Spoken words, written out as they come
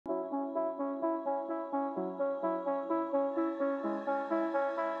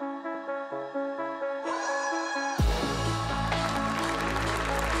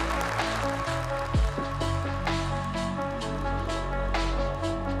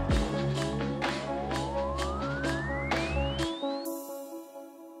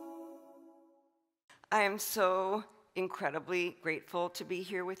I am so incredibly grateful to be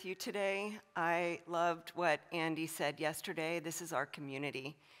here with you today. I loved what Andy said yesterday. This is our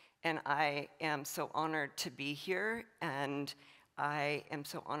community, and I am so honored to be here, and I am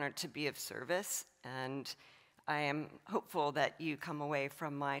so honored to be of service, and I am hopeful that you come away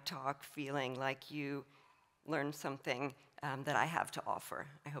from my talk feeling like you learned something that I have to offer.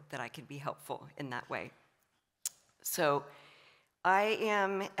 I hope that I can be helpful in that way. So I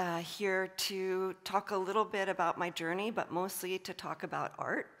am here to talk a little bit about my journey, but mostly to talk about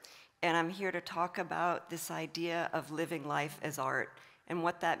art. And I'm here to talk about this idea of living life as art. And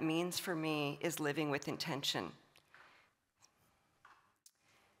what that means for me is living with intention.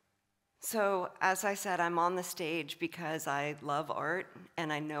 So, as I said, I'm on the stage because I love art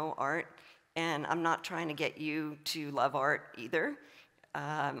and I know art. And I'm not trying to get you to love art either.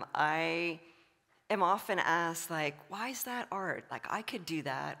 I am often asked, like, why is that art? Like, I could do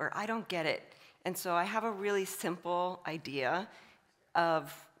that, or I don't get it. And so I have a really simple idea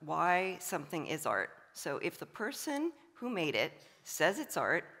of why something is art. So if the person who made it says it's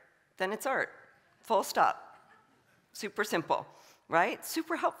art, then it's art. Full stop. Super simple, right?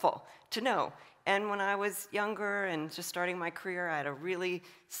 Super helpful to know. And when I was younger and just starting my career, I had a really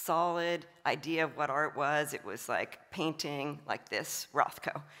solid idea of what art was. It was like painting like this,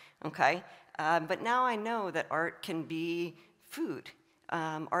 Rothko, okay? But now I know that art can be food,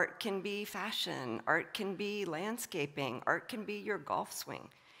 art can be fashion, art can be landscaping, art can be your golf swing.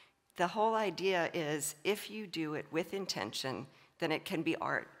 The whole idea is if you do it with intention, then it can be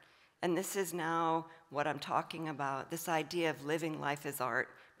art. And this is now what I'm talking about, this idea of living life as art,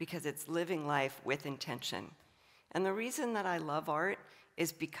 because it's living life with intention. And the reason that I love art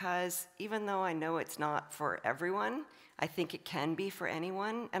is because even though I know it's not for everyone, I think it can be for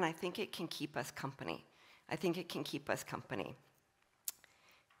anyone, and I think it can keep us company. I think it can keep us company.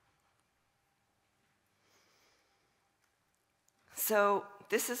 So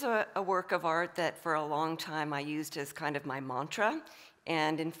this is a work of art that for a long time I used as kind of my mantra.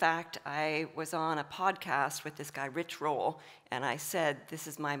 And in fact, I was on a podcast with this guy, Rich Roll, and I said, this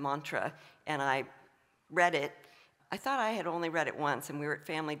is my mantra, and I read it. I thought I had only read it once, and we were at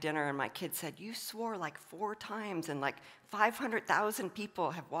family dinner, and my kid said, you swore like 4 times, and like 500,000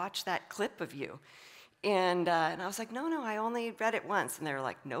 people have watched that clip of you. And I was like, no, I only read it once. And they were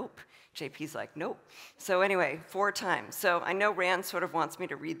like, nope. JP's like, nope. So anyway, 4 times. So I know Rand sort of wants me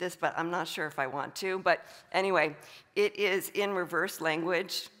to read this, but I'm not sure if I want to. But anyway, it is in reverse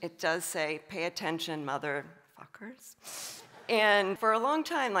language. It does say, pay attention, motherfuckers. And for a long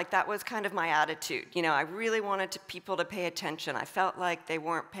time, like, that was kind of my attitude. You know, I really wanted people to pay attention. I felt like they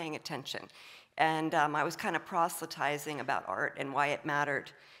weren't paying attention. And I was kind of proselytizing about art and why it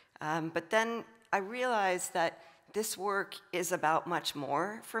mattered. But then I realized that this work is about much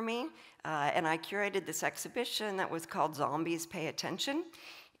more for me. And I curated this exhibition that was called Zombies Pay Attention.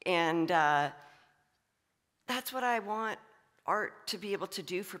 And that's what I want art to be able to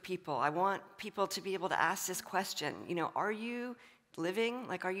do for people. I want people to be able to ask this question, you know, are you living?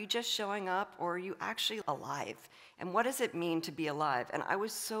 Like, are you just showing up, or are you actually alive? And what does it mean to be alive? And I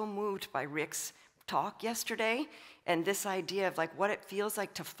was so moved by Rick's talk yesterday and this idea of like what it feels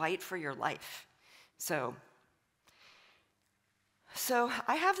like to fight for your life. So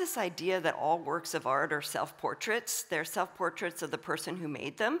I have this idea that all works of art are self-portraits. They're self-portraits of the person who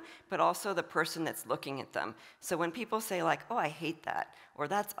made them, but also the person that's looking at them. So when people say like, oh, I hate that, or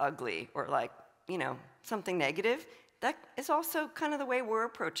that's ugly, or like, you know, something negative, that is also kind of the way we're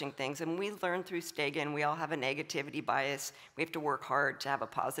approaching things. And we learn through Stagen, we all have a negativity bias. We have to work hard to have a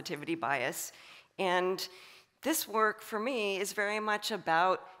positivity bias. And this work, for me, is very much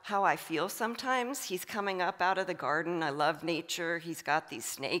about how I feel sometimes. He's coming up out of the garden. I love nature. He's got these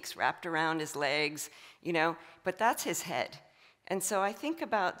snakes wrapped around his legs, you know, but that's his head. And so I think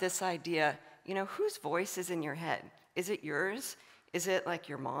about this idea, you know, whose voice is in your head? Is it yours? Is it like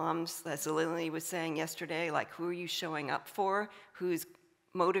your mom's, as Lily was saying yesterday, like who are you showing up for? Who's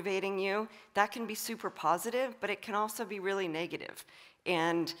motivating you? That can be super positive, but it can also be really negative.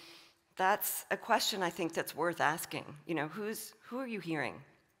 And that's a question I think that's worth asking. You know, who are you hearing?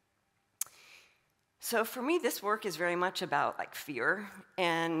 So for me, this work is very much about like fear,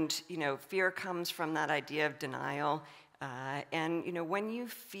 and you know, fear comes from that idea of denial. And you know, when you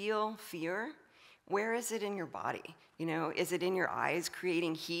feel fear, where is it in your body? You know, is it in your eyes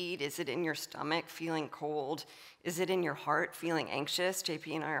creating heat? Is it in your stomach feeling cold? Is it in your heart feeling anxious?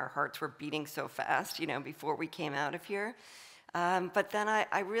 JP and I, our hearts were beating so fast, you know, before we came out of here. But then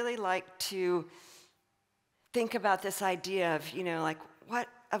I really like to think about this idea of, you know, like,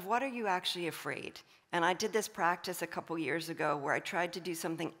 what are you actually afraid? And I did this practice a couple years ago where I tried to do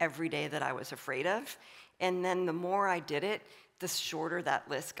something every day that I was afraid of. And then the more I did it, the shorter that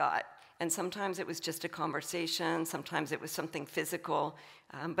list got. And sometimes it was just a conversation, sometimes it was something physical.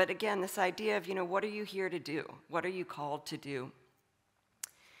 But again, this idea of, what are you here to do? What are you called to do?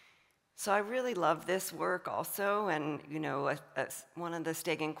 So I really love this work also, and one of the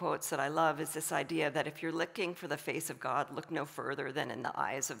Stagen quotes that I love is this idea that if you're looking for the face of God, look no further than in the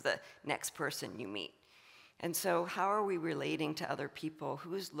eyes of the next person you meet. And so how are we relating to other people?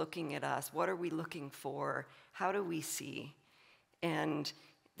 Who's looking at us? What are we looking for? How do we see? And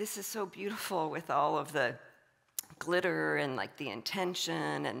this is so beautiful with all of the glitter and like the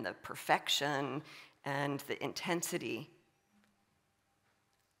intention and the perfection and the intensity.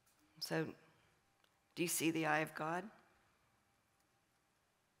 So, do you see the eye of God?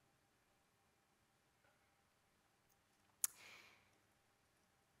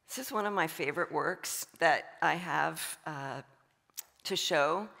 This is one of my favorite works that I have to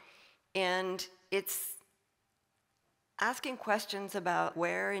show, and it's asking questions about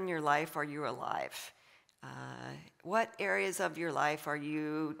where in your life are you alive? What areas of your life are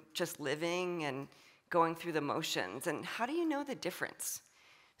you just living and going through the motions, and how do you know the difference?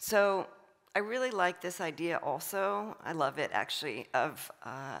 So I really like this idea also, I love it actually, of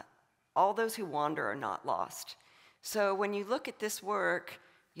all those who wander are not lost. So when you look at this work,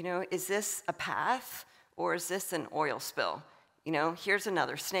 is this a path or is this an oil spill? Here's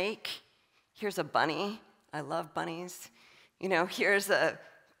another snake, here's a bunny, I love bunnies. Here's a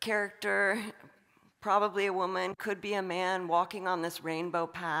character, probably a woman, could be a man walking on this rainbow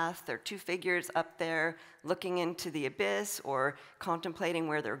path. There are two figures up there looking into the abyss or contemplating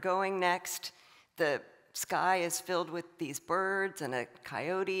where they're going next. The sky is filled with these birds and a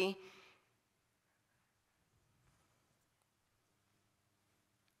coyote.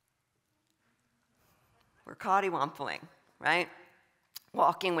 We're caughty-wampling, right?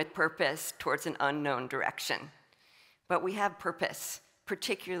 Walking with purpose towards an unknown direction. But we have purpose,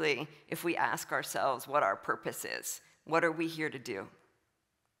 particularly if we ask ourselves what our purpose is. What are we here to do?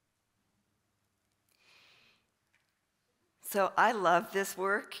 So I love this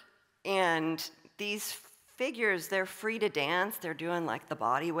work, and these figures, they're free to dance. They're doing like the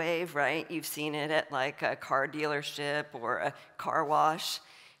body wave, right? You've seen it at like a car dealership or a car wash.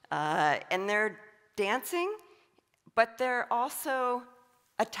 And they're dancing, but they're also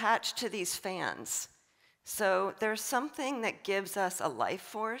attached to these fans. So there's something that gives us a life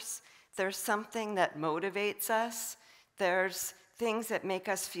force. There's something that motivates us. There's things that make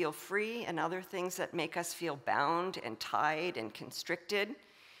us feel free and other things that make us feel bound and tied and constricted.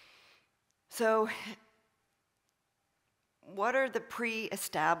 So what are the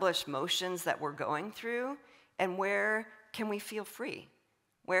pre-established motions that we're going through, and where can we feel free?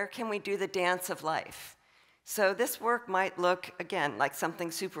 Where can we do the dance of life? So this work might look, again, like something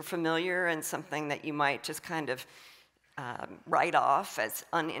super familiar and something that you might just kind of write off as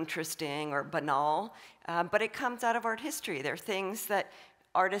uninteresting or banal, but it comes out of art history. There are things that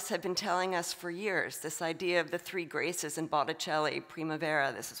artists have been telling us for years. This idea of the three graces in Botticelli,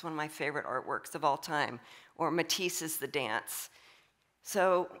 Primavera, this is one of my favorite artworks of all time, or Matisse's The Dance.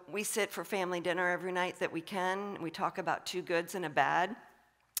 So we sit for family dinner every night that we can. We talk about two goods and a bad.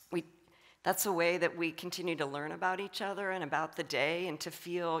 That's a way that we continue to learn about each other and about the day and to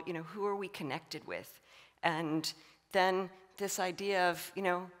feel, who are we connected with? And then this idea of,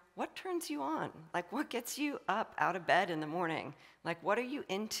 what turns you on? Like, what gets you up out of bed in the morning? Like, what are you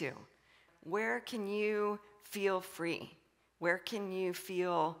into? Where can you feel free? Where can you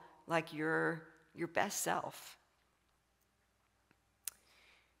feel like you're your best self?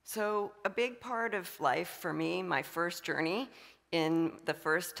 So a big part of life for me, my first journey, in the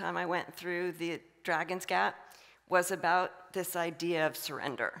first time I went through the Dragon's Gap, was about this idea of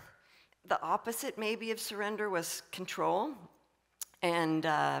surrender. The opposite maybe of surrender was control. And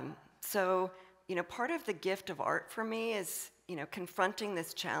so, part of the gift of art for me is, confronting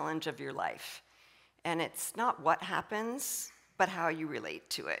this challenge of your life. And it's not what happens, but how you relate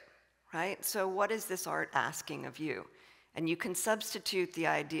to it, right? So what is this art asking of you? And you can substitute the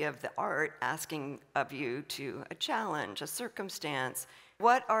idea of the art asking of you to a challenge, a circumstance.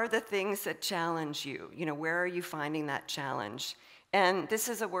 What are the things that challenge you? Where are you finding that challenge? And this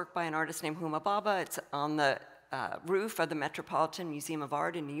is a work by an artist named Huma Baba. It's on the roof of the Metropolitan Museum of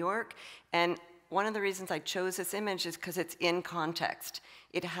Art in New York. And one of the reasons I chose this image is because it's in context.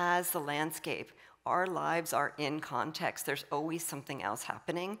 It has the landscape. Our lives are in context. There's always something else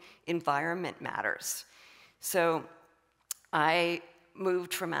happening. Environment matters. So I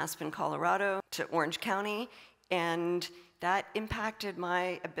moved from Aspen, Colorado to Orange County, and that impacted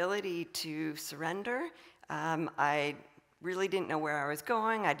my ability to surrender. I really didn't know where I was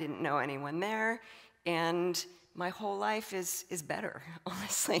going. I didn't know anyone there. And my whole life is better,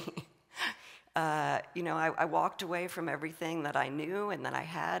 honestly. I walked away from everything that I knew and that I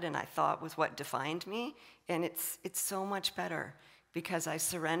had and I thought was what defined me. And it's so much better because I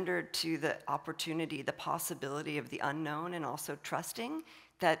surrendered to the opportunity, the possibility of the unknown, and also trusting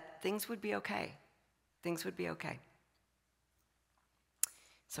that things would be okay. Things would be okay.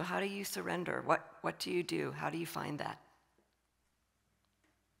 So how do you surrender? What do you do? How do you find that?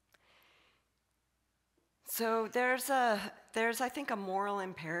 So there's, I think, a moral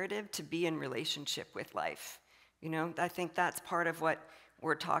imperative to be in relationship with life. I think that's part of what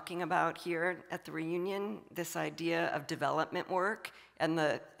we're talking about here at the reunion, this idea of development work and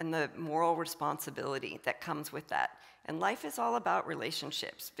the moral responsibility that comes with that. And life is all about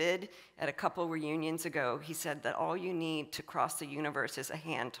relationships. Vid, at a couple reunions ago, he said that all you need to cross the universe is a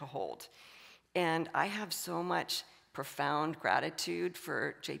hand to hold. And I have so much profound gratitude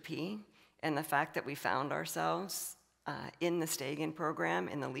for JP and the fact that we found ourselves in the Stagen program,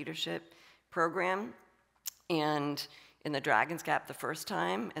 in the leadership program, and in the Dragon's Gap the first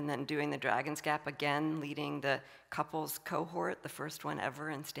time, and then doing the Dragon's Gap again, leading the couples cohort, the first one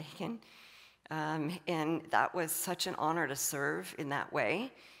ever in Stagen. And that was such an honor to serve in that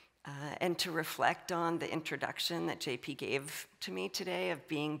way, and to reflect on the introduction that JP gave to me today of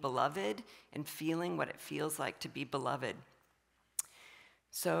being beloved and feeling what it feels like to be beloved.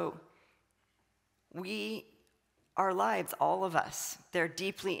 So our lives, all of us, they're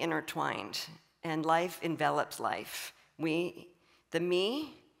deeply intertwined, and life envelops life. The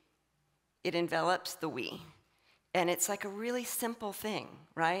me, it envelops the we. And it's like a really simple thing,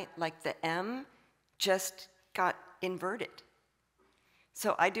 right? Like the M just got inverted.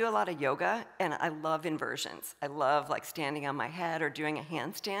 So I do a lot of yoga, and I love inversions. I love like standing on my head or doing a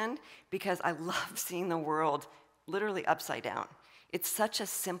handstand because I love seeing the world literally upside down. It's such a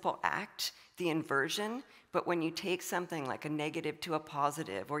simple act, the inversion, but when you take something like a negative to a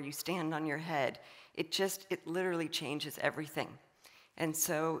positive, or you stand on your head, it literally changes everything. And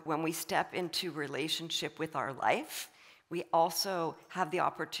so when we step into relationship with our life, we also have the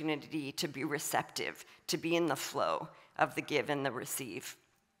opportunity to be receptive, to be in the flow of the give and the receive.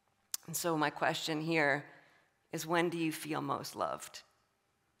 And so my question here is, when do you feel most loved?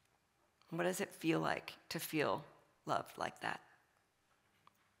 What does it feel like to feel loved like that?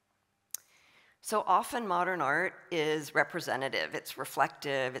 So often modern art is representative, it's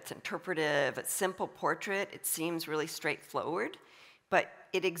reflective, it's interpretive, it's simple portrait, it seems really straightforward, but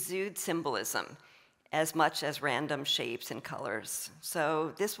it exudes symbolism as much as random shapes and colors.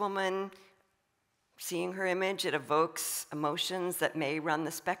 So this woman, seeing her image, it evokes emotions that may run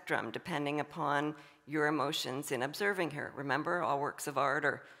the spectrum depending upon your emotions in observing her. Remember, all works of art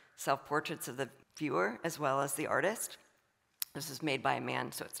are self-portraits of the viewer as well as the artist. This is made by a man,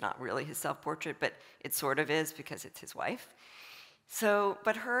 so it's not really his self-portrait, but it sort of is because it's his wife. So,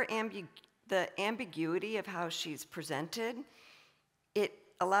 but the ambiguity of how she's presented, it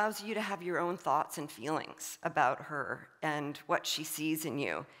allows you to have your own thoughts and feelings about her and what she sees in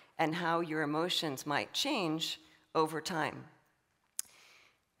you and how your emotions might change over time.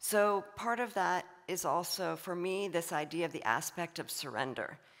 So part of that is also, for me, this idea of the aspect of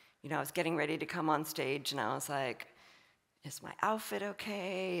surrender. I was getting ready to come on stage, and I was like, is my outfit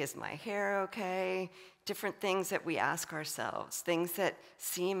okay? Is my hair okay? Different things that we ask ourselves, things that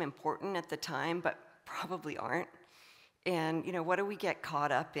seem important at the time but probably aren't. And what do we get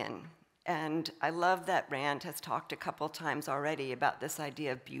caught up in? And I love that Rand has talked a couple times already about this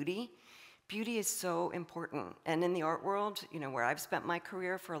idea of beauty. Beauty is so important. And in the art world, where I've spent my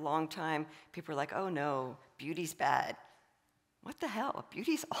career for a long time, people are like, oh no, beauty's bad. What the hell?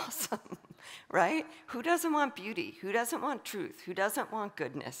 Beauty's awesome, right? Who doesn't want beauty? Who doesn't want truth? Who doesn't want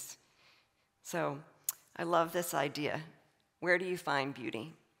goodness? So I love this idea. Where do you find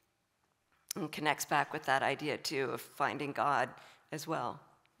beauty? And connects back with that idea, too, of finding God as well.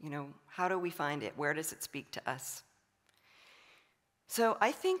 How do we find it? Where does it speak to us? So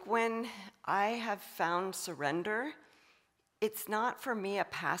I think when I have found surrender, it's not for me a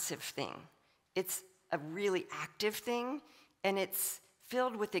passive thing. It's a really active thing, and it's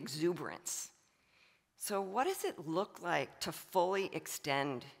filled with exuberance. So what does it look like to fully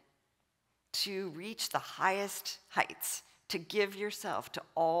extend, to reach the highest heights, to give yourself to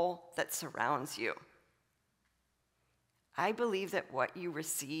all that surrounds you? I believe that what you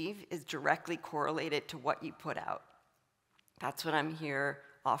receive is directly correlated to what you put out. That's what I'm here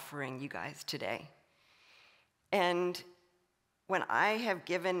offering you guys today. And when I have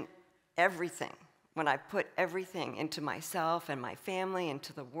given everything, when I put everything into myself and my family,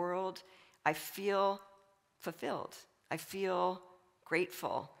 into the world, I feel fulfilled. I feel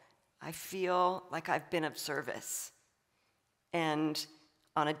grateful. I feel like I've been of service. And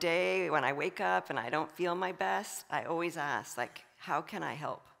on a day when I wake up and I don't feel my best, I always ask, like, how can I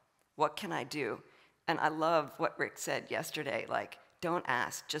help? What can I do? And I love what Rick said yesterday, like, don't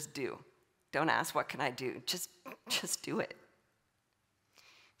ask, just do. Don't ask, what can I do? Just do it.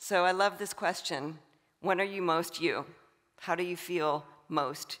 So I love this question. When are you most you? How do you feel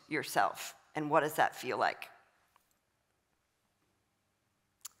most yourself? And what does that feel like?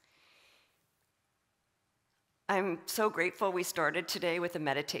 I'm so grateful we started today with a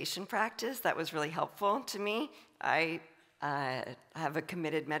meditation practice. That was really helpful to me. I have a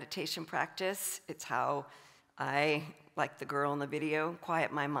committed meditation practice. It's how I, like the girl in the video,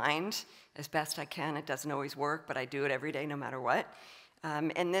 quiet my mind as best I can. It doesn't always work, but I do it every day no matter what.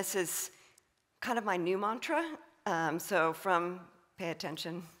 And this is kind of my new mantra. So from pay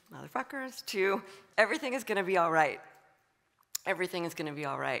attention, motherfuckers, to everything is going to be all right. Everything is going to be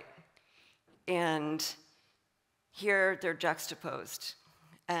all right. And here they're juxtaposed.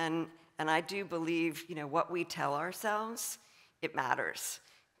 And I do believe, what we tell ourselves, it matters.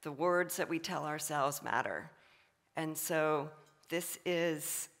 The words that we tell ourselves matter. And so this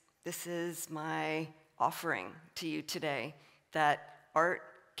is my offering to you today, that art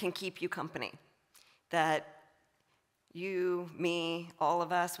can keep you company, that you, me, all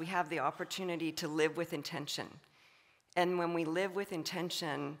of us, we have the opportunity to live with intention. And when we live with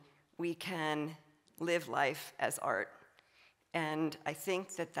intention, we can live life as art. And I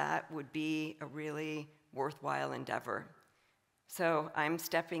think that would be a really worthwhile endeavor. So I'm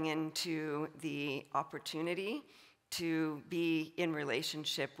stepping into the opportunity to be in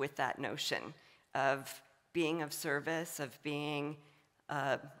relationship with that notion of being of service, of being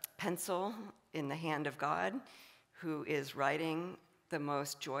a pencil in the hand of God, who is writing the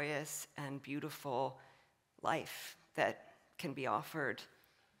most joyous and beautiful life that can be offered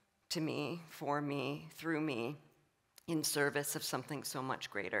to me, for me, through me, in service of something so much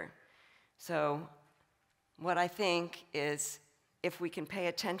greater. So what I think is, if we can pay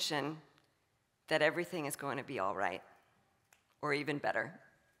attention, that everything is going to be all right, or even better.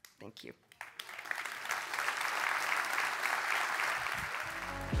 Thank you.